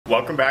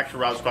Welcome back to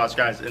Rob's Aquatics,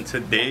 guys. In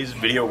today's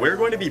video, we're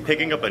going to be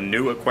picking up a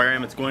new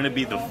aquarium. It's going to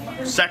be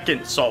the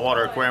second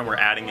saltwater aquarium we're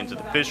adding into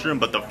the fish room,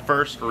 but the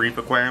first reef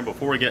aquarium.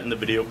 Before we get in the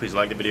video, please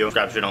like the video,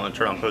 subscribe to the channel, and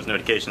turn on post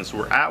notifications. So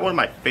we're at one of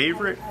my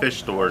favorite fish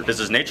stores. This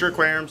is Nature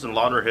Aquariums in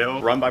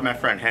Lauderhill, run by my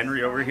friend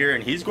Henry over here,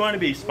 and he's going to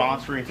be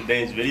sponsoring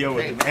today's video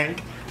with the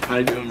tank. How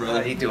you doing,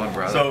 brother? How you doing,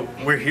 brother? So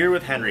we're here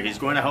with Henry. He's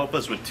going to help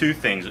us with two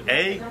things.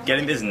 A,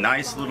 getting this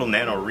nice little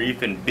nano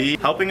reef, and B,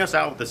 helping us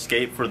out with the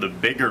scape for the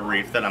bigger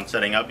reef that I'm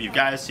setting up. You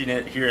guys seen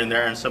it here and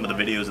there in some of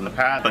the videos in the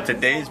past, but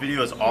today's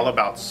video is all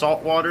about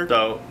saltwater.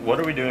 So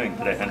what are we doing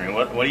today, Henry?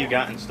 What do you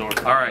got in store?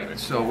 All right,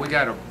 so we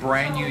got a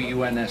brand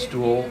new UNS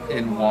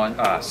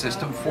dual-in-one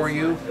system for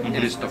you.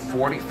 It is the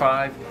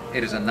 45.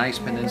 It is a nice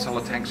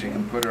peninsula tank, so you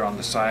can put it on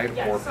the side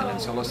or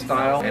peninsula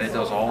style, and it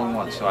does all in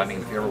one. So I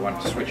mean, if you ever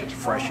want to switch it to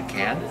fresh, you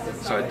can.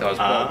 So it does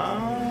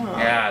both.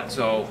 Yeah,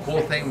 so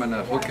cool thing. I'm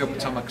gonna hook you up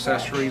with some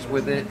accessories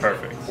with it.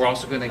 Perfect. We're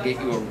also gonna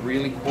get you a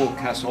really cool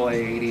Castle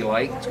A80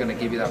 light. It's gonna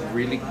give you that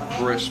really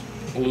crisp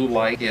blue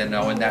light, you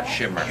know, and that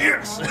shimmer.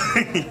 Yes.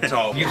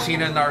 So you've seen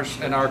it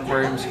in our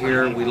aquariums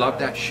here. We love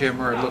that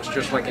shimmer. It looks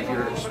just like if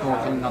you're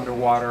snorkeling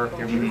underwater.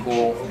 They're really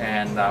cool,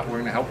 and we're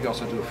gonna help you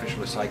also do a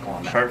fishless cycle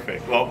on that.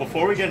 Perfect. Well,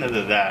 before we get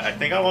into that, I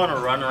think I want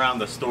to run around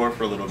the store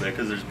for a little bit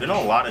because there's been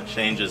a lot of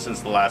changes since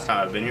the last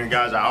time I've been here,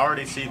 guys. I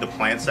already see the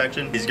plant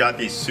section. He's got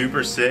these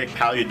super sick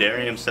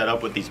paludariums set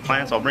up with these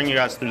plants. I'll bring you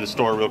guys through the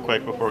store real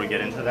quick before we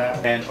get into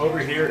that. And over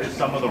here is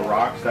some of the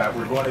rocks that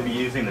we're going to be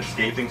using the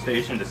scaping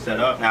station to set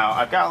up. Now,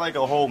 I've got like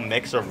a whole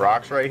mix of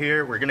rocks right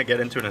here. We're gonna get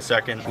into it in a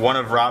second. One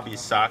of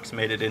Robbie's socks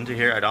made it into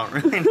here. I don't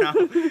really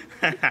know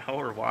how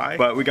or why,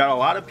 but we got a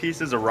lot of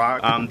pieces of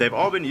rock. They've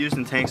all been used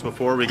in tanks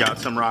before. We got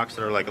some rocks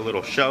that are like a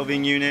little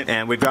shelving unit,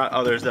 and we've got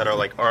others that are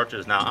like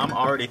arches. Now, I'm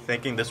already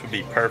thinking this would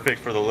be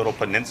perfect for the little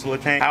peninsula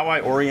tank. How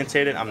I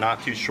orientate it, I'm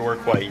not too sure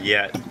quite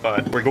yet,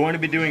 but we're going to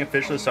be doing a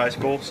fishless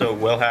cycle, so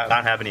we'll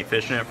not have any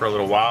fish in it for a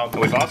little while.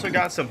 But we've also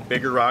got some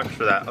bigger rocks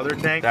for that other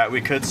tank that we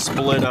could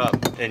split up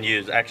and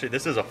use. Actually,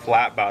 this is a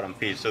flat bottom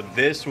piece, so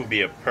this will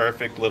be a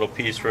perfect little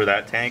piece for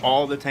that tank.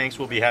 All the tanks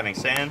will be having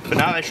sand. But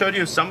now I showed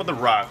you some of the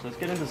rocks. Let's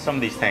get into some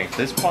of these tanks.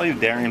 This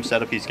paludarium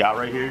setup he's got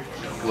right here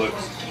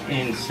looks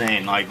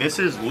insane. Like, this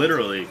is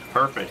literally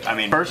perfect. I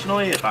mean,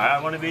 personally, if I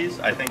had one of these,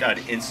 I think I'd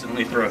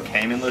instantly throw a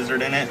caiman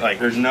lizard in it. Like,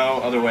 there's no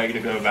other way to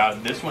go about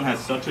it. This one has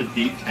such a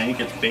deep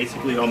tank. It's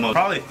basically almost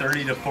probably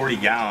 30 to 40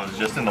 gallons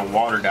just in the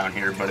water down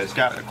here, but it's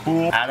got a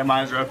cool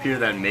atomizer up here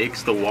that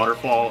makes the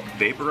waterfall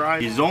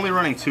vaporize. He's only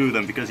running 2 of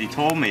them because he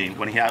told me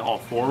when he had all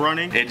 4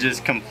 running, it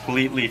just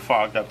completely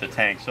fogged up the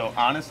tank. So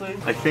honestly,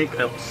 I think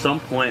at some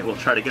point we'll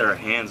try to get our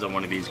hands on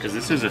one of these because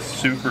this is a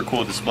super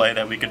cool display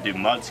that we could do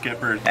mud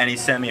skippers, any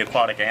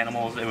semi-aquatic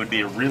animals. It would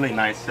be a really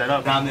nice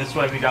setup. Down this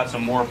way we got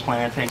some more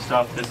plant tank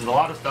stuff. This is a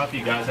lot of stuff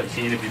you guys have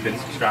seen if you've been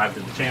subscribed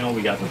to the channel.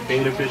 We got the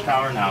beta fish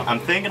tower. Now I'm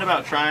thinking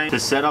about trying to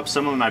set up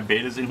some of my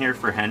betas in here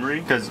for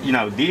Henry because, you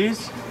know,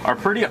 these are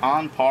pretty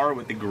on par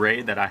with the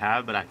grade that I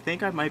have, but I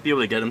think I might be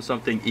able to get him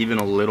something even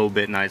a little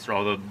bit nicer.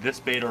 Although this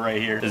beta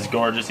right here is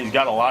gorgeous. He's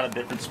got a lot of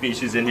different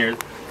species in here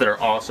that are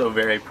also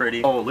very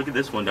pretty. Oh, look at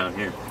this one down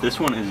here. This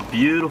one is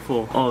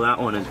beautiful. Oh, that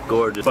one is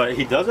gorgeous. But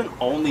he doesn't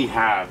only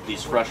have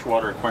these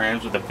freshwater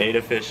aquariums with the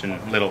beta fish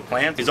and little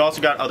plants. He's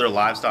also got other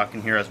livestock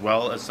in here as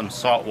well as some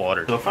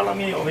saltwater. So follow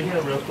me over here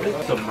real quick.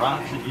 Some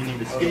rocks that you need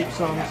to escape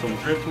some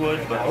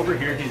driftwood. But over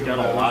here he's got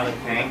a lot of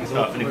tank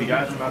stuff. And if you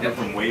guys remember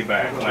from way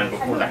back when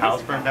before the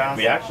house burned down,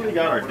 we actually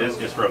got our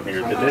discus from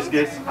here. The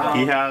discus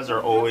he has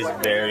are always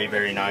very,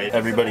 very nice.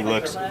 Everybody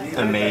looks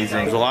amazing.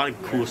 There's a lot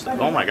of cool stuff.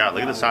 Oh my god,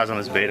 look at the size on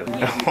this beta.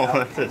 Oh,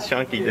 that's a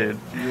chunky dude.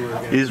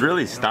 He's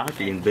really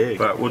stocky and big.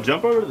 But we'll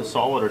jump over to the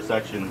saltwater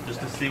section just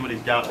to see what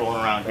he's got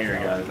rolling around here,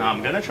 guys. Now,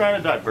 I'm gonna try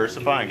to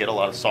diversify and get a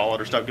lot of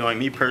saltwater stuff going.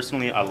 Me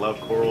personally, I love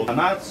corals. I'm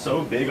not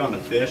so big on the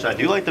fish. I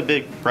do like the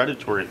big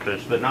predatory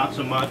fish, but not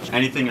so much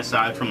anything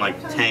aside from like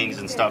tangs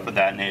and stuff of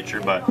that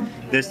nature. But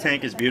this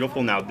tank is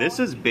beautiful. Now, this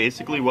is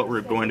basically what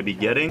we're going to be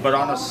getting, but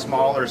on a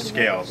smaller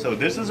scale. So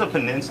this is a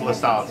peninsula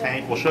style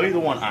tank. We'll show you the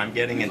one I'm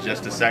getting in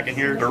just a second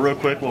here. But real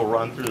quick, we'll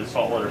run through the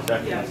saltwater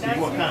section and see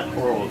what kind of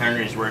coral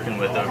Henry's working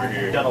with over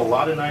here. Got a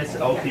lot of nice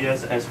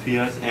LPS,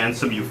 SPS, and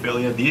some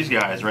Euphilia. These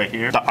guys right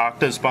here, the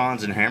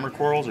octospawns and hammer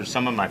corals are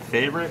some of my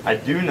favorite. I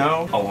do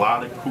know a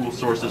lot of cool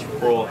sources for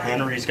coral.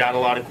 Henry's got a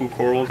lot of cool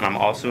corals, and I'm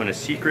also in a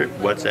secret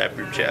WhatsApp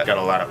group chat. Got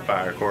a lot of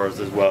fire corals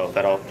as well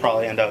that I'll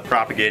probably end up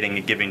propagating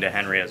and giving to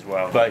Henry as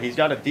well. But he's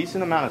got a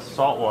decent amount of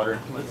salt water.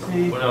 Let's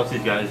see what else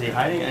he's got. Is he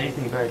hiding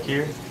anything back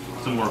here?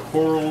 Some more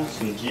corals,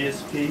 some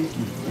GSP.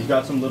 He's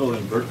got some little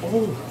invert.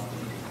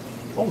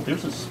 Oh,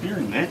 there's a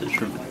spearing mantis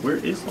shrimp. Where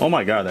is it? Oh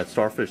my god, that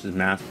starfish is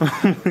massive.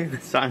 The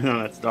size on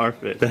that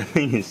starfish. That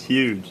thing is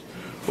huge.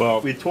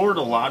 Well, we toured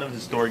a lot of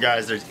his store,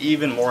 guys. There's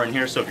even more in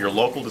here, so if you're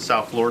local to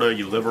South Florida,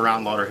 you live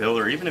around Lauderhill,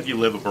 or even if you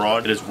live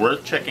abroad, it is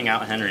worth checking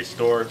out Henry's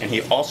store. And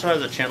he also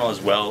has a channel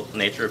as well,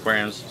 Nature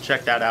Aquariums.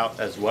 Check that out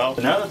as well.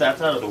 But now that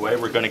that's out of the way,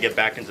 we're going to get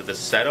back into the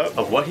setup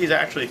of what he's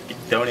actually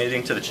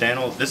donating to the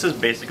channel. This is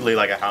basically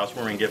like a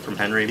housewarming gift from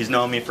Henry. He's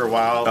known me for a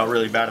while, felt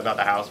really bad about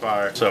the house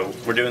fire, so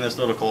we're doing this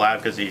little collab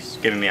because he's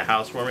giving me a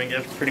housewarming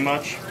gift, pretty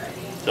much.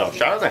 So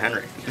shout out to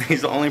Henry.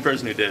 He's the only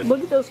person who did.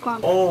 Look at those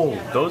clownfish.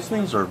 Oh, those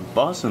things are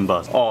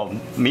bussin'. Oh,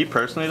 me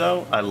personally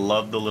though, I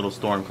love the little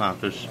storm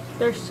clownfish.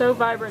 They're so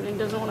vibrant and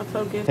doesn't want to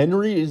focus.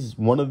 Henry is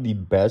one of the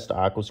best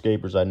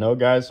aquascapers I know,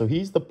 guys, so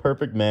he's the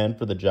perfect man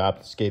for the job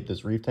to scape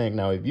this reef tank.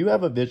 Now, if you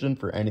have a vision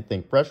for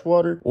anything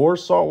freshwater or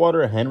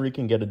saltwater, Henry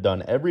can get it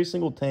done. Every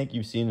single tank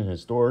you've seen in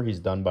his store, he's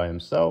done by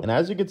himself. And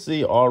as you can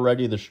see,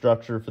 already the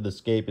structure for the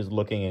scape is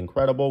looking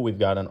incredible. We've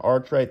got an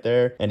arch right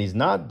there, and he's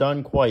not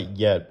done quite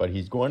yet, but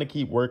he's going to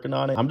keep working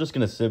on it. I'm just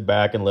going to sit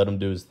back and let him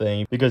do his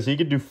thing because he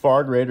could do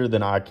far greater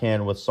than I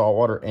can with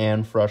saltwater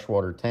and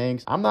freshwater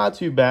tanks. I'm not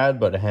too bad,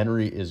 but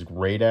Henry is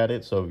great at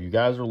it. So if you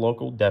guys are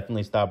local,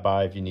 definitely stop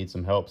by if you need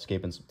some help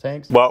scaping some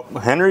tanks. Well,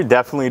 Henry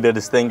definitely did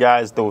his thing,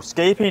 guys. The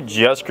scape he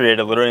just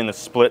created, literally in the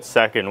split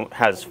second,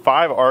 has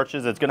 5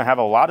 arches. It's going to have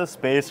a lot of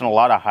space and a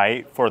lot of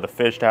height for the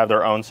fish to have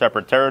their own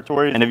separate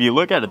territory. And if you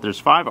look at it, there's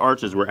 5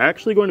 arches. We're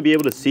actually going to be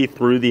able to see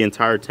through the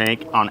entire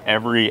tank on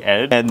every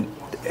edge. And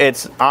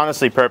it's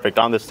honestly perfect.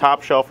 On this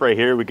top shelf right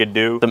here, we could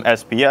do some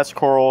SPS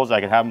corals. I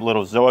could have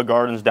little Zoa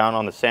gardens down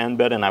on the sand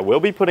bed, and I will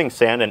be putting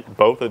sand in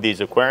both of these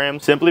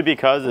aquariums simply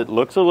because it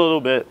looks a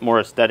little bit more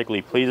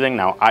aesthetically pleasing.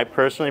 Now, I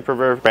personally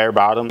prefer bare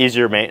bottom,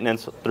 easier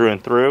maintenance through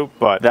and through,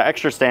 but the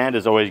extra sand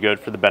is always good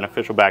for the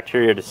beneficial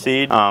bacteria to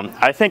seed.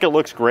 I think it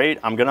looks great.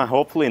 I'm gonna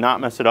hopefully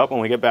not mess it up when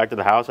we get back to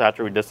the house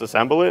after we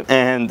disassemble it.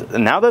 And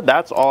now that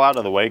that's all out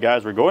of the way,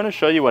 guys, we're going to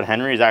show you what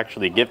Henry's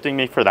actually gifting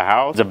me for the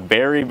house. It's a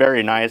very,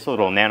 very nice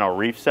little nano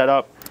reef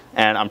setup,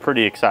 and I'm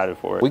pretty excited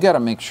for it. We got to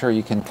make sure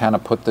you can kind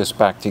of put this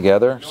back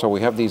together. So we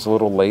have these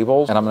little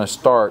labels, and I'm going to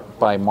start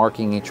by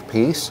marking each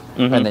piece,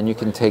 and then you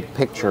can take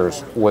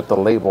pictures with the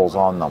labels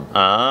on them.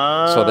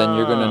 So then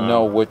you're going to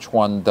know which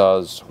one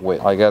does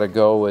which. I got to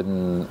go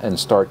and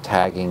start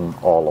tagging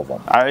all of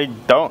them. I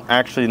don't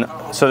actually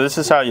know. So this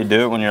is how you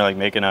do it when you're like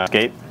making a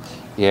scape?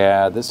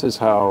 Yeah, this is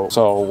how.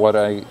 So what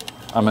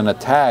I'm going to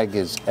tag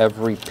is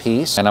every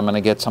piece, and I'm going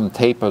to get some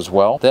tape as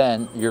well.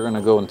 Then you're going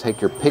to go and take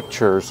your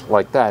pictures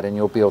like that, and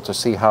you'll be able to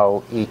see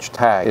how each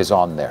tag is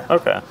on there.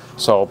 Okay.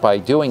 So by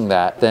doing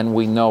that, then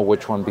we know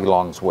which one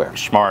belongs where.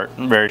 Smart,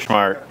 very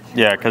smart.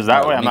 Yeah, because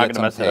that way I'm not going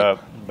to mess it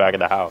up back at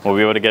the house. We'll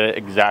be able to get it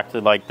exactly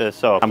like this.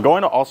 So I'm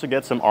going to also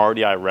get some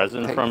RDI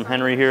resin from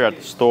Henry here at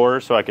the store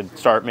so I could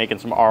start making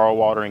some RO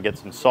water and get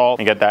some salt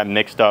and get that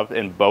mixed up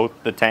in both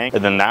the tank.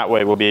 And then that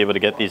way we'll be able to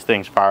get these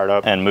things fired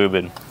up and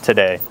moving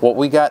today. What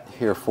we got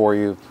here for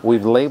you,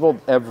 we've labeled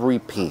every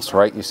piece,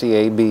 right? You see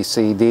A, B,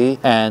 C, D,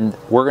 and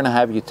we're going to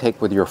have you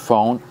take with your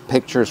phone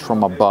pictures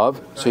from above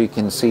so you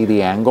can see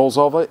the angles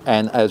of it.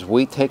 And as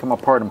we take them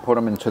apart and put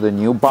them into the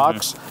new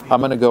box, I'm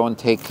going to go and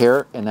take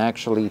care and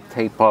actually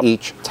tape up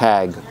each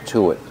tag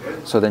to it.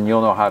 So then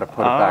you'll know how to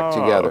put it back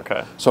together.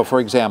 Okay. So for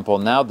example,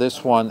 now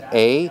this one,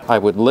 A, I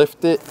would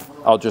lift it,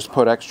 I'll just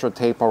put extra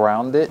tape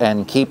around it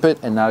and keep it,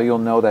 and now you'll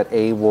know that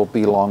A will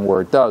belong where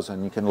it does,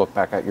 and you can look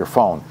back at your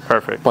phone.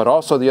 Perfect. But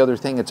also the other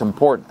thing that's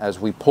important, as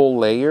we pull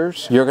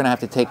layers, you're going to have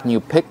to take new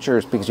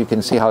pictures because you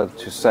can see how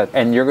to set,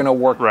 and you're going to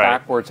work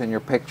backwards in your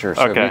picture.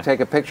 So if you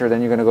take a picture,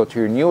 then you're going to go to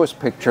your newest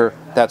picture,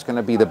 that's going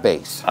to be the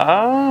base.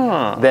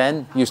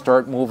 Then you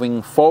start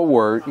moving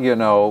forward, you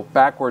know,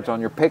 backwards on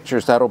your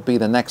pictures, that'll be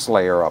the next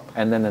layer up,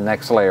 and then the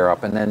next layer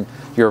up, and then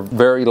your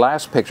very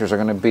last pictures are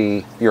going to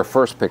be your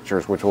first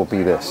pictures, which will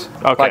be this.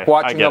 Okay, like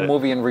watching a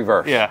movie in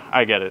reverse. Yeah,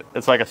 I get it.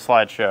 It's like a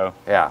slideshow.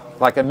 Yeah,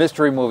 like a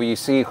mystery movie. You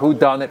see who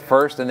done it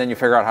first, and then you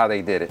figure out how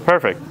they did it.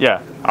 Perfect.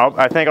 Yeah,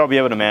 I think I'll be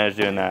able to manage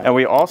doing that. And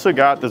we also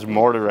got this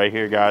mortar right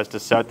here, guys, to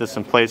set this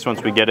in place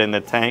once we get in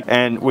the tank.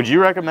 And would you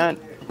recommend?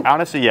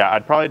 Honestly, yeah,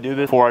 I'd probably do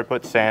this before I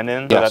put sand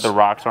in so that the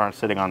rocks aren't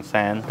sitting on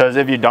sand. Because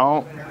if you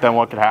don't, then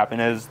what could happen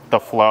is the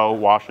flow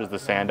washes the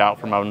sand out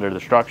from under the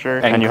structure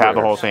and you have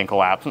the whole thing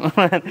collapse.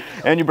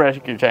 And you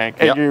break your tank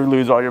and you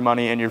lose all your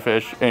money and your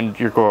fish and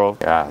your coral.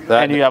 Yeah,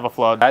 and you have a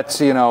flood. That's,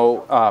 you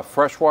know,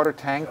 freshwater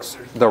tanks,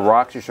 the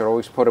rocks, you should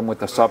always put them with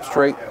the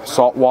substrate.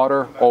 Salt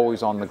water,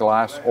 always on the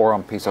glass or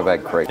on a piece of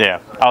egg crate. Yeah,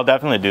 I'll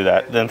definitely do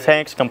that. The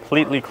tank's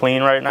completely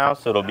clean right now,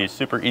 so it'll be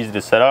super easy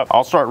to set up.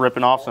 I'll start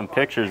ripping off some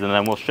pictures and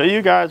then we'll show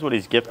you guys what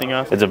he's gifting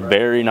us. It's a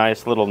very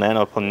nice little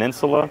nano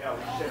peninsula,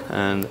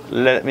 and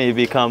let me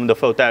become the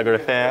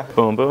photographer.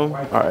 Boom, boom.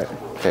 All right.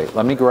 Okay,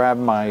 let me grab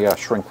my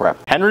shrink wrap.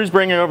 Henry's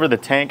bringing over the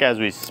tank as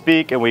we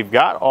speak, and we've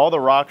got all the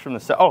rocks from the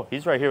set. Oh,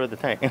 he's right here with the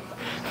tank.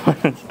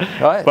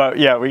 But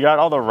yeah, we got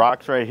all the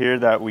rocks right here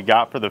that we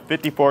got for the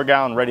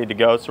 54-gallon ready to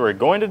go. So we're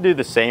going to do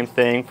the same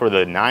thing for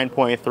the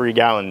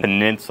 9.3-gallon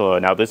peninsula.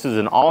 Now this is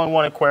an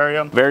all-in-one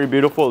aquarium, very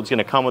beautiful. It's going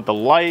to come with the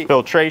light,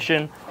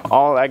 filtration,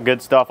 all that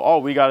good stuff.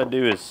 All we got to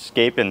do is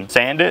scape and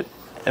sand it,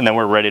 and then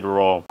we're ready to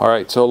roll. All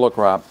right, so look,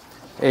 Rob,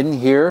 in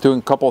here doing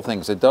a couple of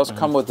things. It does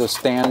come with the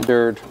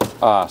standard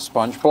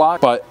sponge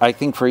block, but I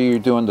think for you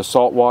doing the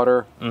salt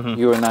water,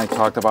 you and I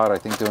talked about, I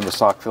think doing the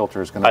sock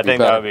filter is going to be better. I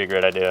think that would be a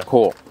great idea.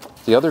 Cool.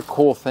 The other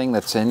cool thing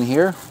that's in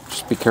here,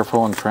 just be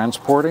careful when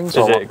transporting. Is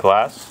it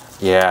glass?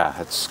 Yeah,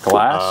 it's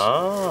glass.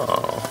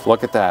 Oh.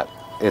 Look at that.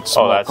 It's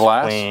that's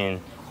glass. Clean.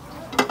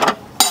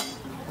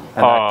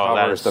 And that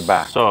covers the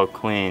back. So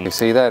clean. You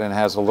see that? And it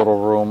has a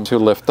little room to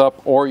lift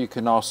up, or you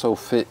can also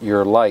fit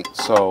your light.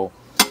 So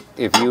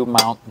if you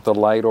mount the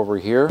light over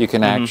here, you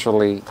can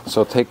actually,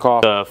 so take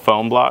off the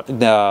foam block?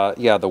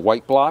 Yeah, the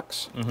white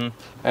blocks,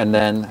 and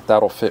then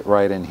that'll fit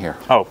right in here.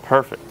 Oh,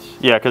 perfect.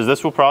 Yeah, because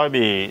this will probably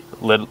be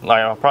lid,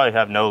 like I'll probably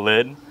have no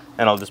lid, and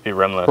it'll just be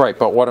rimless. Right,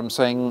 but what I'm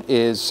saying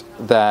is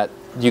that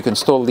you can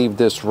still leave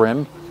this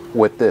rim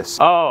with this.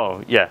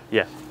 Oh, yeah,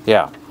 yeah.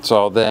 Yeah,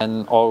 so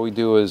then all we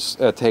do is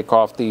take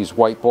off these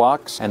white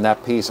blocks, and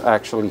that piece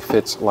actually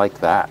fits like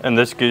that. And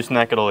this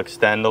gooseneck, it'll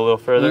extend a little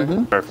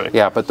further? Perfect.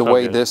 Yeah, but the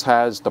way this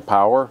has the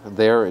power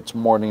there, it's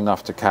more than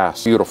enough to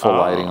cast. Beautiful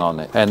lighting on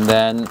it. And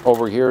then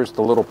over here is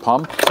the little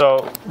pump.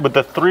 So with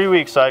the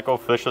 3-week cycle,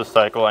 fishless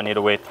cycle, I need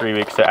to wait 3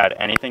 weeks to add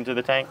anything to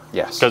the tank?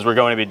 Yes. Because we're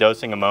going to be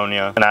dosing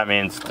ammonia, and that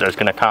means there's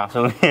going to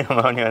constantly be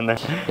ammonia in there.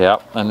 Yeah,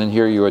 and then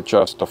here you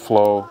adjust the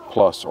flow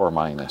plus or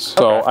minus.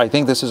 So I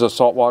think this is a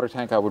saltwater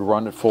tank. I would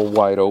run it full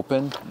wide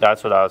open.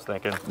 That's what I was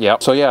thinking.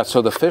 Yep. So yeah,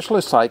 so the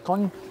fishless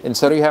cycling,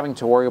 instead of you having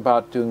to worry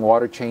about doing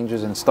water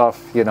changes and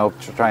stuff, you know,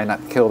 to try and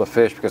not kill the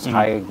fish because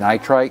high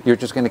nitrite, you're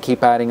just going to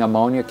keep adding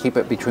ammonia, keep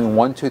it between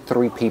 1 to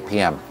 3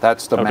 ppm.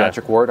 That's the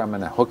magic word. I'm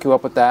going to hook you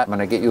up with that. I'm going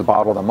to get you a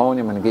bottle of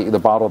ammonia. I'm going to get you the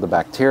bottle of the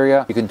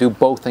bacteria. You can do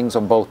both things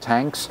on both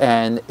tanks.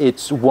 And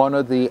it's one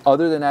of the,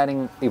 other than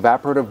adding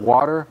evaporative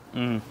water,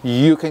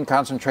 you can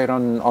concentrate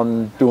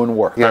on doing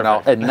work, you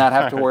know, and not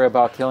have to worry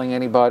about killing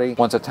anybody.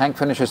 Once a tank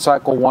finishes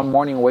cycle, one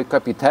morning you wake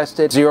up, you test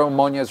it, 0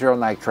 ammonia, 0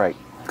 nitrite.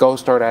 Go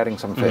start adding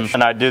some fish.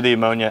 And I do the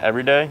ammonia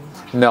every day?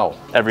 No.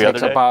 Every other day?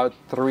 It takes about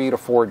 3 to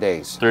 4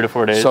 days. 3 to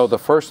 4 days? So the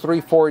first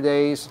 3-4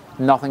 days,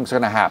 nothing's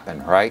going to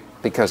happen, right?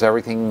 Because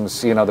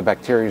everything's, you know, the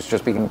bacteria is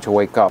just beginning to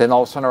wake up. Then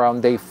all of a sudden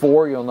around day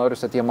 4, you'll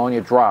notice that the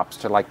ammonia drops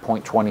to like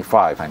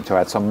 0.25 to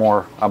add some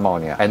more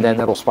ammonia. And then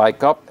it'll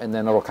spike up and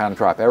then it'll kind of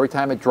drop. Every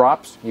time it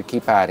drops, you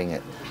keep adding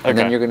it. And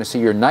then you're going to see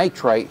your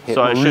nitrite hit.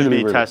 So I should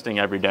be testing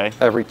every day?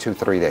 Every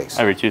 2-3 days.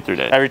 Every 2-3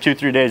 days. Every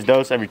 2-3 days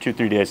dose, every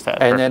 2-3 days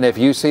test. And then if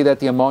you see that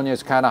the ammonia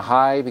is kind of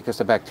high because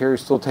the bacteria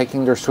is still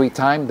taking their sweet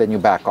time, then you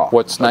back off.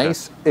 What's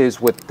nice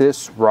is with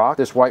this rock,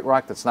 this white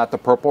rock that's not the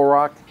purple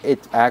rock,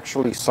 it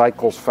actually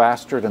cycles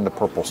faster than the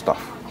purple stuff.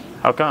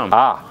 How come?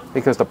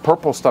 Because the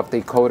purple stuff,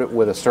 they coat it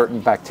with a certain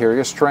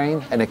bacteria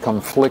strain, and it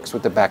conflicts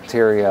with the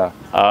bacteria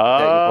that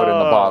you put in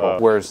the bottle.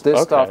 Whereas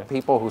this stuff,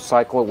 people who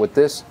cycle it with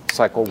this,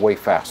 cycle way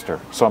faster.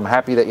 So I'm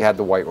happy that you had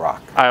the white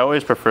rock. I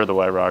always prefer the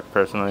white rock,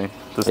 personally,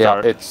 to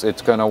start. Yeah,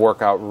 it's going to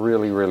work out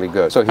really, really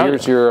good. So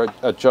here's your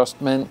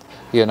adjustment.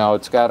 You know,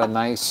 it's got a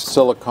nice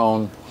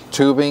silicone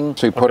tubing,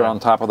 so you put it on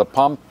top of the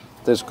pump.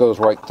 This goes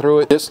right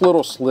through it. This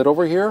little slit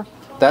over here,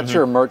 that's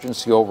your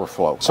emergency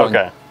overflow. So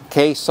in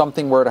case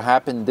something were to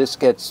happen, this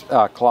gets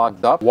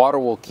clogged up, water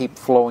will keep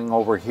flowing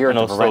over here and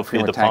to it'll prevent still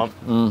feed the tank.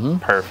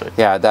 pump? Perfect.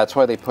 Yeah, that's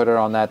why they put it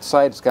on that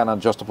side. It's got an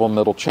adjustable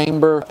middle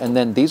chamber. And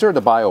then these are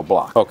the bio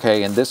block.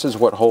 Okay, and this is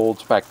what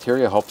holds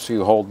bacteria, helps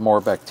you hold more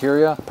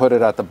bacteria. Put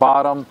it at the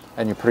bottom,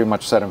 and you pretty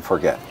much set and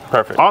forget.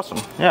 Perfect. Awesome.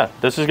 Yeah,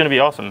 this is going to be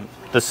awesome.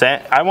 The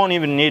sand, I won't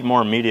even need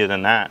more media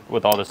than that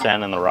with all the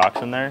sand and the rocks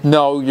in there.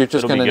 No, you're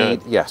just going to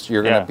need, yes,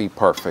 you're going to be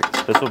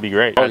perfect. This will be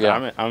great. Oh,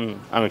 yeah.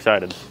 I'm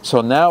excited. So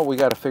now we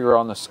got to figure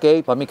out on the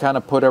scape. Let me kind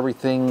of put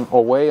everything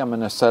away. I'm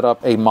going to set up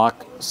a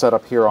mock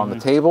setup here on the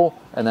table,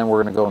 and then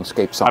we're going to go and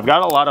scape something. I've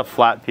got a lot of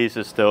flat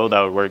pieces still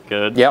that would work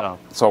good. Yep.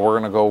 So we're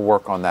going to go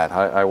work on that.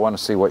 I want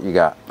to see what you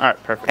got. All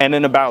right, perfect. And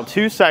in about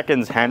 2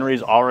 seconds,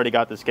 Henry's already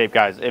got the scape.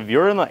 Guys, if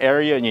you're in the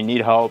area and you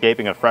need help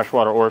scaping a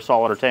freshwater or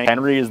saltwater tank,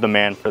 Henry is the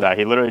man for that.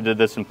 He literally did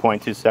this in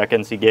 0.2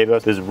 seconds. He gave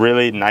us this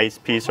really nice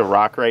piece of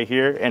rock right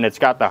here, and it's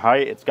got the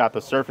height, it's got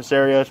the surface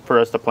area for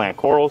us to plant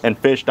corals and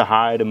fish to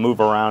hide and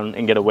move around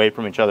and get away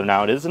from each other.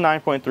 Now, it is a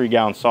 9.3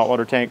 gallon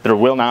saltwater tank. There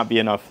will not be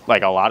enough,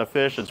 like a lot of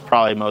fish. It's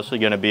probably mostly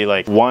going to be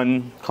like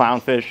 1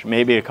 clownfish,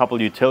 maybe a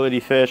couple utility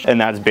fish,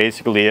 and that's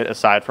basically it,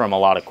 aside from a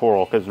lot of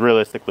coral. Because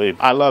realistically,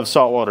 I love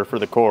saltwater for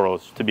the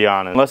corals, to be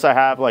honest. Unless I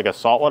have like a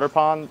saltwater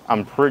pond,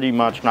 I'm pretty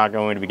much not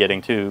going to be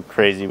getting too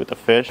crazy with the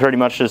fish. Pretty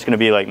much just going to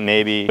be like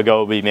maybe a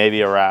goby,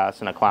 maybe a wrasse,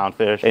 and a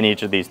clownfish in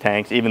each of these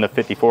tanks. Even the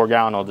 54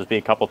 gallon will just be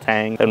a couple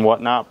tangs and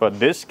whatnot. But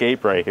this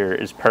scape right here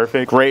is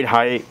perfect. Great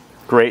height,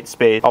 great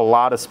space, a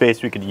lot of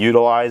space we could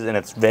utilize, and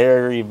it's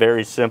very,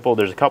 very simple.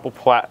 There's a couple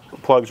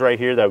plugs right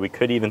here that we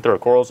could even throw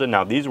corals in.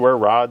 Now, these were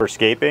rods for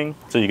scaping,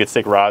 so you could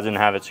stick rods in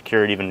and have it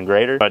secured even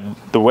greater. But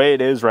the way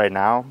it is right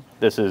now,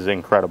 this is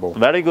incredible.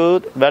 Very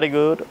good, very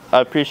good. I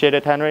appreciate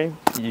it, Henry.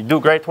 You do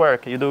great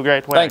work. You do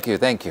great work. Thank you,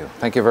 thank you.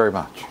 Thank you very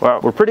much. Well,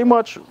 we're pretty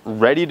much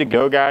ready to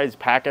go, guys.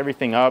 Pack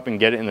everything up and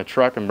get it in the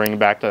truck and bring it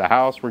back to the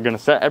house. We're gonna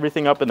set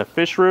everything up in the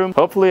fish room.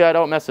 Hopefully I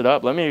don't mess it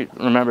up. Let me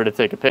remember to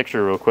take a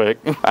picture real quick.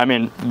 I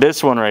mean,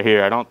 this one right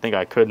here, I don't think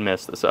I could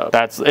mess this up.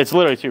 It's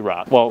literally too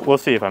raw. Well, we'll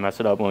see if I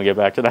mess it up when we get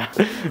back to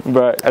that.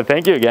 But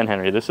thank you again,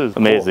 Henry. This is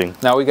amazing.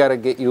 Cool. Now we gotta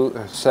get you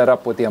set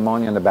up with the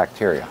ammonia and the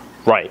bacteria.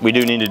 Right, we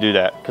do need to do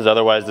that because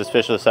otherwise this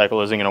fishless cycle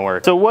isn't gonna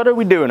work. So what are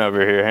we doing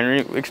over here, Henry?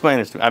 Explain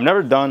this to me. I've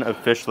never done a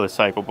fishless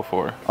cycle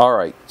before. All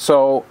right,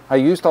 so I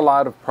used a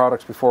lot of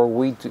products before.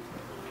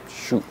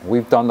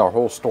 We've done the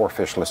whole store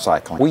fishless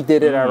cycling. We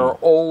did it at our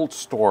old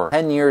store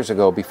 10 years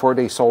ago before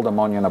they sold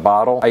ammonia in a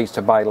bottle. I used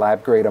to buy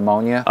lab grade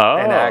ammonia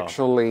and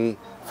actually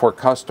for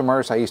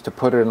customers, I used to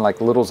put it in like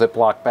little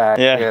Ziploc bag.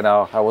 Yeah. You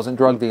know, I wasn't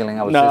drug dealing.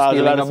 I was just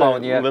dealing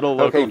ammonia. Little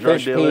local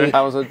drug dealer.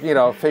 I was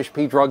a fish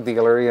pea drug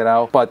dealer. You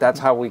know, but that's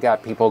how we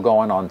got people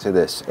going onto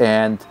this.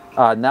 And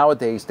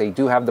nowadays they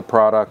do have the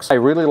products. I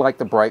really like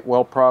the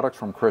Brightwell products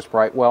from Chris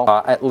Brightwell.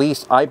 At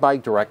least I buy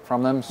direct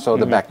from them. So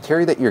the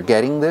bacteria that you're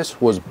getting this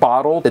was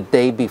bottled the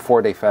day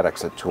before they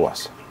FedEx it to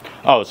us.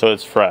 Oh, so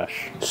it's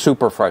fresh.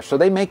 Super fresh. So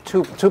they make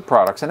two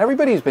products, and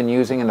everybody's been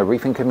using in the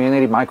reefing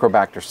community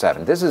Microbacter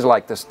 7. This is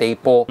like the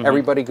staple.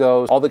 Everybody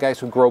goes, all the guys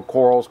who grow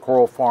corals,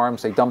 coral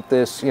farms, they dump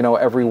this, you know,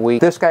 every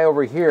week. This guy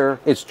over here,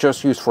 it's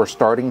just used for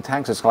starting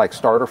tanks. It's like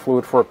starter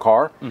fluid for a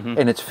car,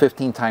 and it's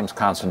 15 times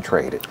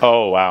concentrated.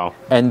 Oh, wow.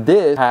 And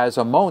this has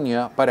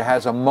ammonia, but it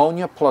has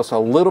ammonia plus a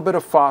little bit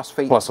of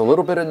phosphate, plus a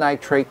little bit of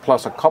nitrate,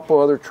 plus a couple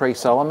other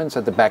trace elements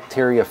that the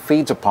bacteria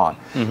feeds upon.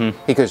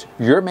 Because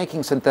you're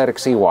making synthetic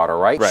seawater,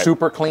 right?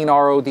 Super clean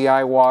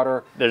RODI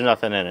water. There's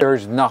nothing in it.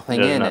 There's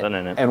nothing in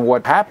it. And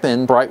what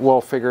happened,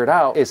 Brightwell figured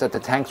out, is that the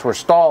tanks were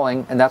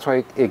stalling, and that's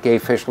why it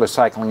gave fishless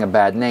cycling a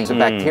bad name. The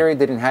bacteria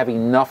didn't have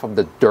enough of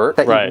the dirt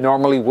that you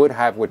normally would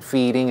have with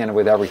feeding and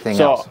with everything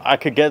else. So I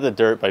could get the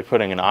dirt by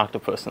putting an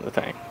octopus in the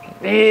tank.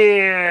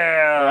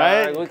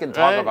 Yeah, right? We can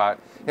talk about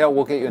it. Yeah,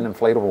 we'll get you an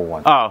inflatable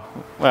one. Oh,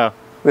 well.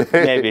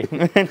 Maybe.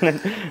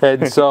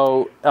 And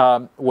so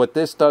what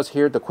this does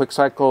here, the quick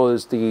cycle,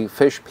 is the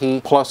fish pee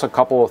plus a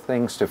couple of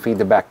things to feed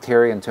the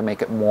bacteria and to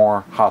make it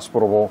more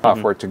hospitable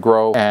for it to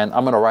grow. And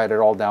I'm going to write it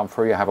all down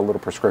for you. I have a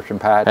little prescription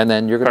pad. And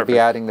then you're going to be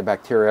adding the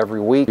bacteria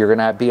every week. You're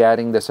going to be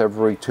adding this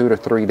every 2 to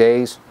 3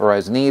 days or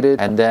as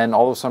needed. And then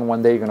all of a sudden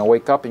one day you're going to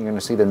wake up and you're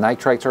going to see the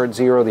nitrites are at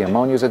 0, the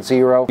ammonia's at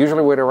 0.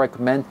 Usually what I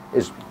recommend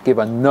is give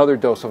another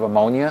dose of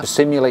ammonia to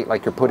simulate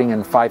like you're putting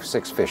in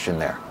 5-6 fish in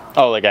there.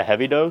 Oh, like a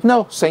heavy dose?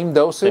 No, same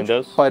dosage. Same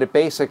dose? But it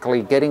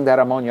basically getting that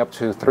ammonia up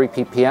to 3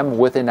 ppm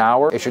within an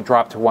hour, it should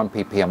drop to 1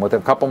 ppm.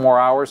 Within a couple more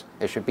hours,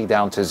 it should be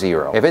down to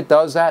 0. If it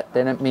does that,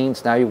 then it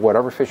means now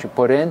whatever fish you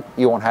put in,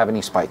 you won't have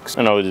any spikes.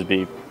 And it would just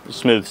be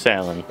smooth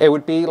sailing. It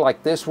would be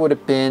like this would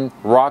have been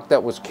rock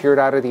that was cured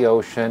out of the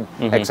ocean,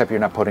 except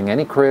you're not putting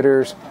any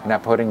critters, you're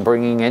not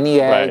bringing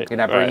any egg, you're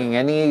not bringing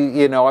any,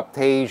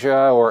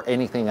 aptasia or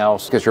anything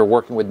else, because you're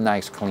working with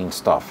nice, clean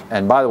stuff.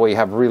 And by the way, you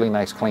have really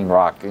nice, clean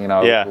rock,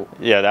 Yeah,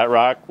 that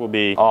rock will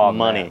be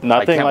money. Man.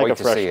 Nothing like a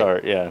fresh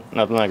start. Yeah,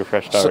 nothing like a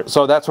fresh start.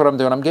 So that's what I'm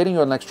doing. I'm getting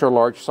you an extra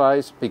large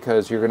size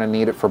because you're going to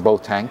need it for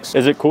both tanks.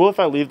 Is it cool if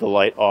I leave the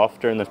light off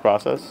during this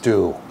process?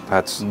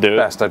 That's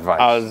best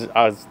advice.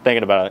 I was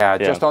thinking about it. Yeah,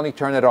 just only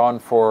turn it on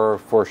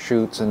for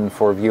shoots and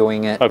for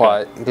viewing it,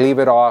 but leave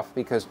it off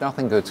because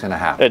nothing good's going to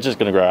happen. It's just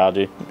going to grow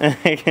algae.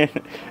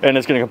 And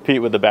it's going to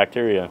compete with the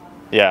bacteria.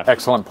 Yeah.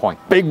 Excellent point.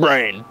 Big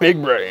brain,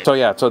 big brain. So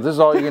yeah, so this is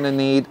all you're going to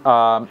need.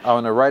 I'm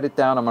going to write it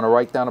down. I'm going to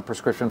write down a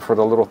prescription for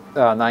the little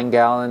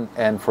 9-gallon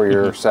and for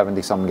your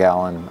 70-some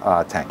gallon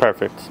tank.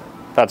 Perfect.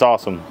 That's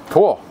awesome.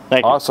 Cool.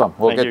 Thank you. Awesome.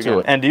 We'll get to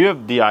it. And do you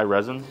have DI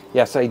resin?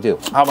 Yes, I do.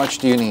 How much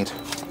do you need?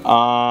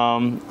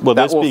 Will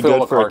this be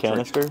good for a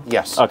canister?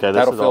 Yes. Okay,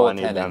 this is all I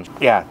need then.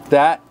 Yeah,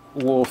 that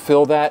will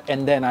fill that,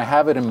 and then I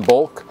have it in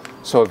bulk,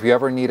 so if you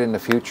ever need it in the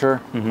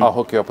future, I'll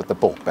hook you up with the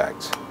bulk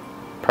bags.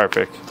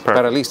 Perfect.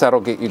 But at least that'll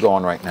get you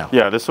going right now.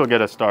 Yeah, this will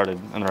get us started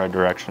in the right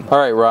direction. All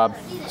right, Rob.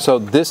 So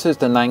this is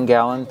the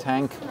 9-gallon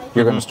tank.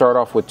 You're going to start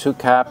off with 2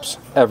 caps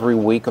every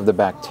week of the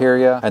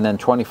bacteria, and then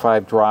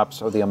 25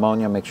 drops of the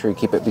ammonia. Make sure you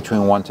keep it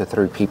between 1 to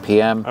 3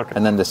 ppm. Okay.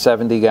 And then the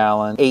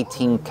 70-gallon,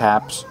 18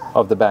 caps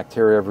of the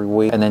bacteria every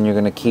week, and then you're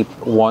going to keep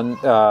 1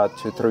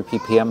 to 3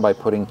 ppm by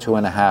putting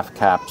 2.5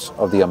 caps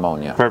of the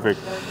ammonia. Perfect.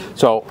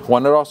 So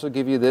want to also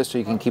give you this so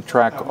you can keep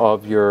track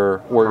of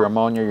where your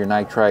ammonia, your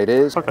nitrite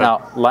is. Okay.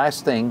 Now,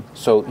 last thing,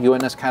 so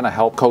UNS kind of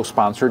helped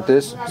co-sponsored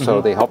this,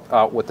 so they helped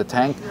out with the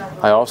tank.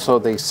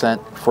 They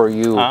sent for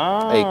you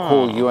a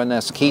cool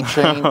UNS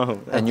keychain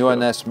and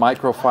UNS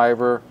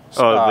microfiber.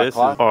 Oh, this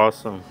cloth. is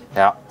awesome.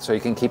 Yeah, so you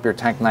can keep your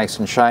tank nice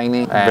and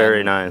shiny. And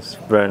very nice,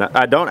 very nice.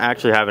 I don't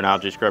actually have an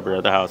algae scrubber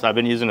at the house. I've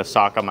been using a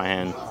sock on my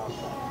hand.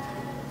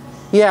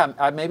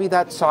 Yeah, maybe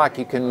that sock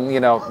you can,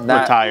 not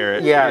retire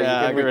it.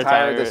 Yeah, you can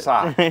retire the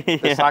sock.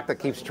 The sock that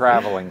keeps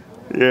traveling.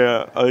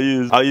 Yeah,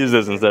 I'll use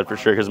this instead for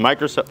sure, because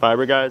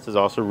microfiber, guys, is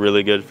also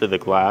really good for the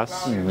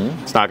glass.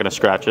 It's not gonna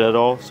scratch it at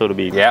all, so it'll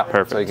be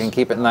perfect. So you can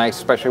keep it nice,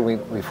 especially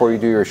before you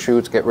do your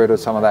shoots, get rid of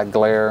some of that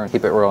glare and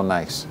keep it real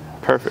nice.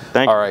 Perfect,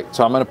 thank you. All right,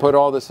 so I'm gonna put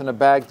all this in a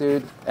bag,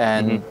 dude,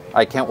 and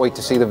I can't wait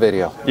to see the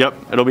video. Yep,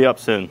 it'll be up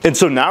soon. And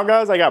so now,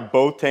 guys, I got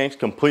both tanks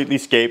completely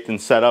scaped and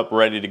set up,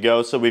 ready to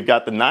go. So we've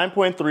got the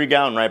 9.3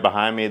 gallon right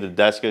behind me. The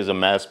desk is a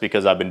mess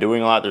because I've been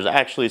doing a lot. There's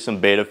actually some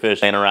beta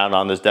fish laying around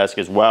on this desk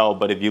as well.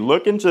 But if you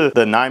look into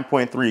the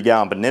 9.3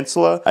 gallon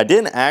Peninsula, I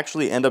didn't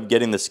actually end up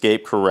getting the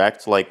scape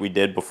correct like we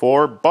did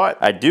before, but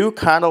I do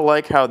kind of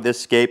like how this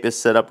scape is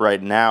set up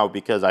right now,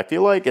 because I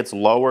feel like it's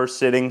lower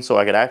sitting, so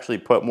I could actually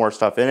put more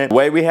stuff in it. The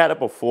way we had it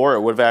before,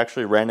 it would have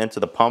actually ran into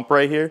the pump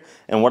right here.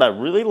 And what I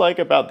really like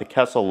about the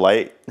Kessel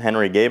Light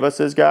Henry gave us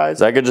is,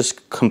 guys, I could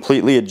just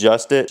completely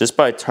adjust it just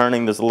by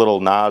turning this little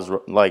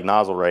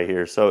nozzle right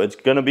here. So it's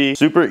gonna be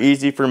super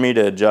easy for me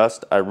to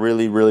adjust. I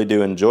really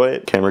do enjoy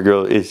it. Camera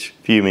girl is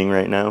fuming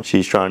right now.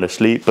 She's trying to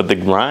sleep, but the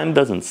grind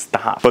doesn't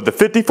stop. But the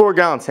 54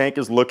 gallon tank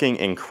is looking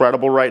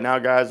incredible right now,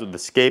 guys, with the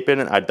scape in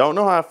it. I don't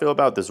know how I feel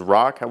about this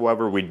rock.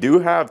 However, we do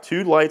have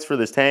 2 lights for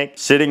this tank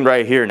sitting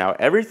right here. Now,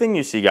 everything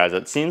you see, guys,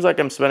 it seems like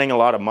I'm spending a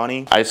lot of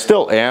money. I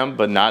still am,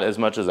 but not as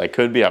much as I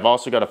could be. I've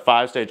also got a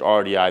 5-stage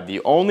RDI.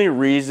 The only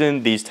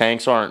reason these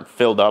tanks aren't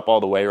filled up all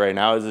the way right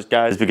now is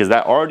because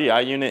that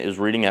RDI unit is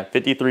reading at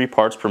 53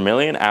 parts per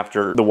million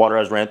after the water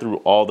has ran through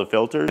all the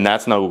filters, and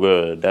that's no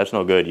good. That's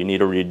no good. You need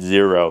to read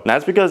 0. And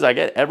that's because I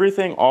get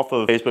everything off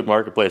of Facebook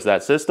Marketplace.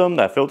 That system,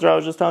 that filter I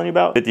was just telling you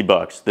about, 50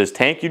 bucks. This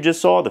tank you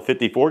just saw, the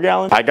 54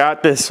 gallon, I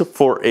got this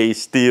for a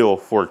steal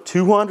for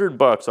 200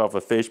 bucks off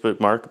of Facebook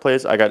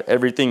Marketplace. I got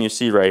everything you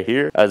see right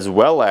here, as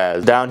well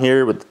as down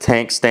here with the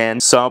tank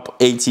stand, sump,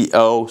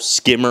 ATO,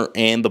 skimmer,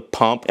 and the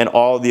pump, and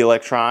all the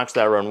electronics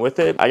that run with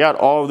it. I got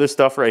all of this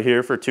stuff right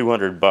here for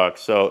 200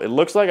 bucks. So it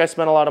looks like I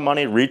spent a lot of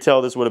money.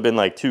 Retail, this would have been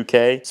like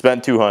 2K,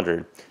 spent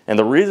 200. And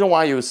the reason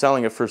why he was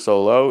selling it for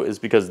so low is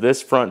because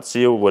this front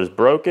seal was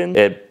broken.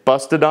 It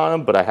busted on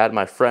him, but I had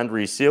my friend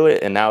reseal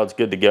it, and now it's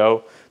good to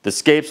go. The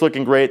scape's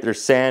looking great.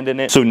 There's sand in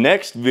it. So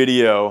next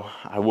video,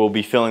 I will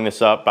be filling this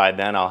up. By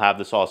then, I'll have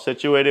this all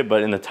situated.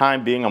 But in the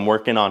time being, I'm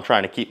working on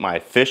trying to keep my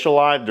fish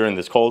alive during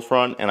this cold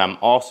front. And I'm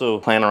also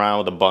playing around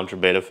with a bunch of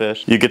beta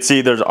fish. You can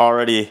see there's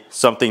already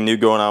something new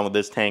going on with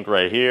this tank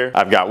right here.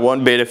 I've got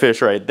 1 beta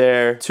fish right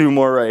there, 2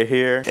 more right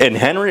here. And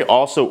Henry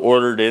also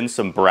ordered in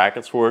some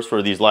brackets for us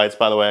for these lights.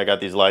 By the way, I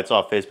got these lights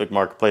off Facebook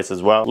Marketplace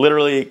as well.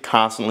 Literally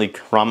constantly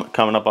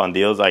coming up on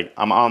deals. Like,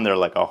 I'm on there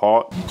like a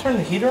hawk. You turn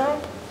the heater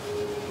on?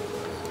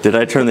 Did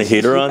I turn the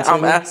heater on?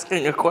 I'm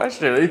asking a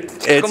question.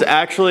 It's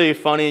actually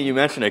funny you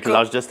mentioned it, because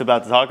I was just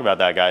about to talk about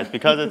that, guys.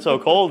 Because it's so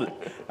cold,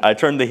 I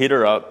turned the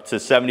heater up to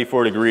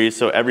 74 degrees,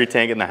 so every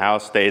tank in the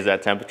house stays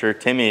that temperature.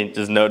 Timmy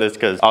just noticed,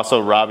 because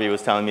also Robbie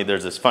was telling me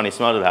there's this funny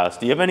smell to the house.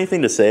 Do you have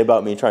anything to say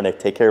about me trying to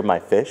take care of my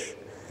fish?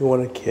 You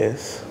want a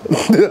kiss?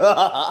 Hey,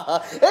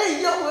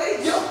 yo!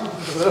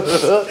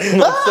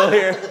 I'm still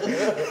here.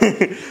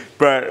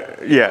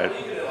 But, yeah.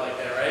 Leave it like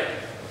that, right?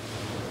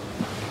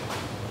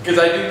 Because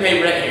I do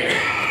pay rent here.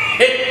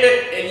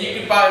 And you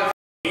can buy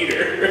a heater.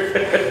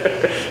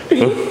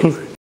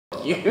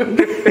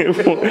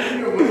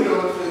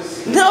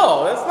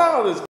 No, that's not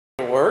how this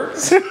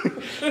works.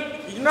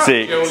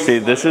 See,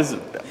 this is.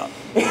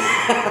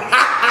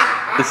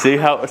 See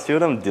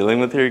what I'm dealing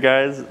with here,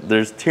 guys?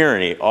 There's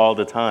tyranny all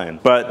the time.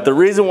 But the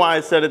reason why I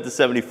set it to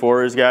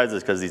 74 is, guys,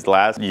 is because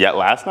last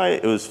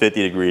night it was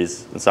 50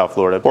 degrees in South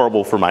Florida.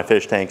 Horrible for my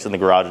fish tanks in the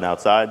garage and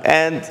outside.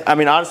 And I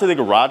mean, honestly, the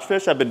garage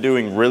fish I've been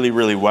doing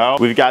really well.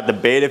 We've got the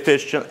beta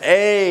fish.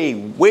 Hey,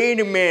 wait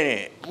a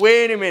minute.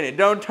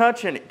 Don't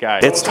touch it,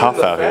 guys. It's tough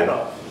out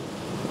here.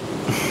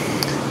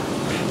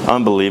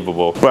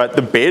 Unbelievable. But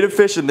the beta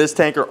fish in this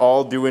tank are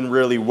all doing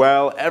really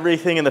well.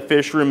 Everything in the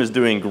fish room is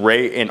doing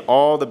great, and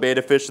all the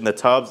beta fish in the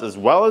tubs, as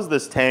well as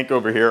this tank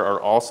over here,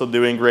 are also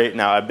doing great.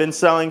 Now, I've been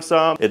selling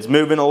some. It's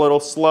moving a little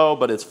slow,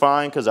 but it's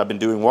fine because I've been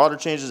doing water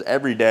changes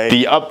every day.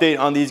 The update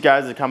on these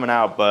guys is coming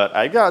out, but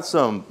I got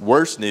some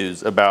worse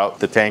news about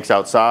the tanks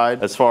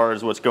outside as far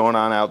as what's going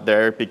on out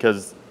there,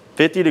 because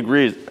 50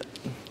 degrees...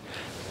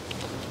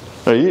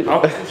 Are you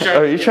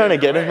trying to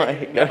get in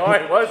my... No,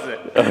 I wasn't.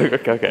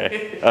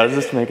 Okay. I was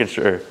just making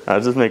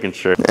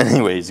sure.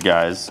 Anyways,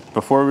 guys,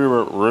 before we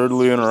were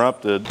rudely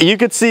interrupted, you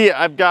could see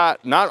I've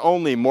got not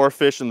only more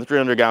fish in the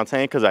 300 gallon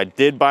tank, because I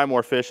did buy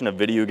more fish in a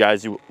video,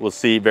 guys, you will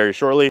see very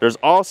shortly. There's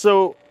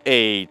also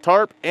a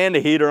tarp and a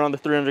heater on the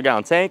 300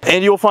 gallon tank,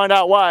 and you'll find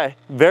out why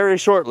very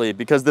shortly,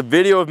 because the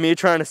video of me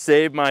trying to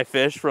save my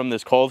fish from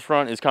this cold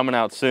front is coming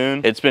out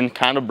soon. It's been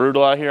kind of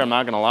brutal out here, I'm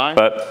not gonna lie,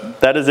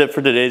 but that is it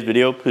for today's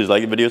video. Please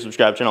like the video,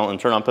 subscribe to the channel, and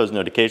turn on post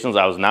notifications.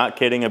 I was not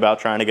kidding about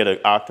trying to get an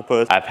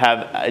octopus. I've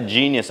had a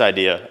genius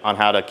idea on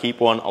how to keep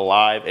one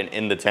alive and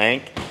in the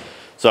tank.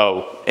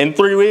 So in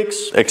 3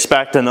 weeks,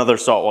 expect another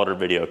saltwater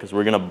video, because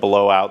we're gonna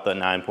blow out the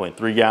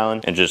 9.3 gallon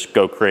and just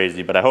go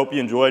crazy. But I hope you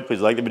enjoyed. Please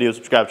like the video,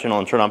 subscribe to the channel,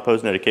 and turn on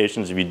post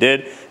notifications if you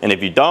did. And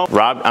if you don't,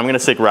 I'm gonna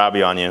sick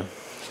Robbie on you.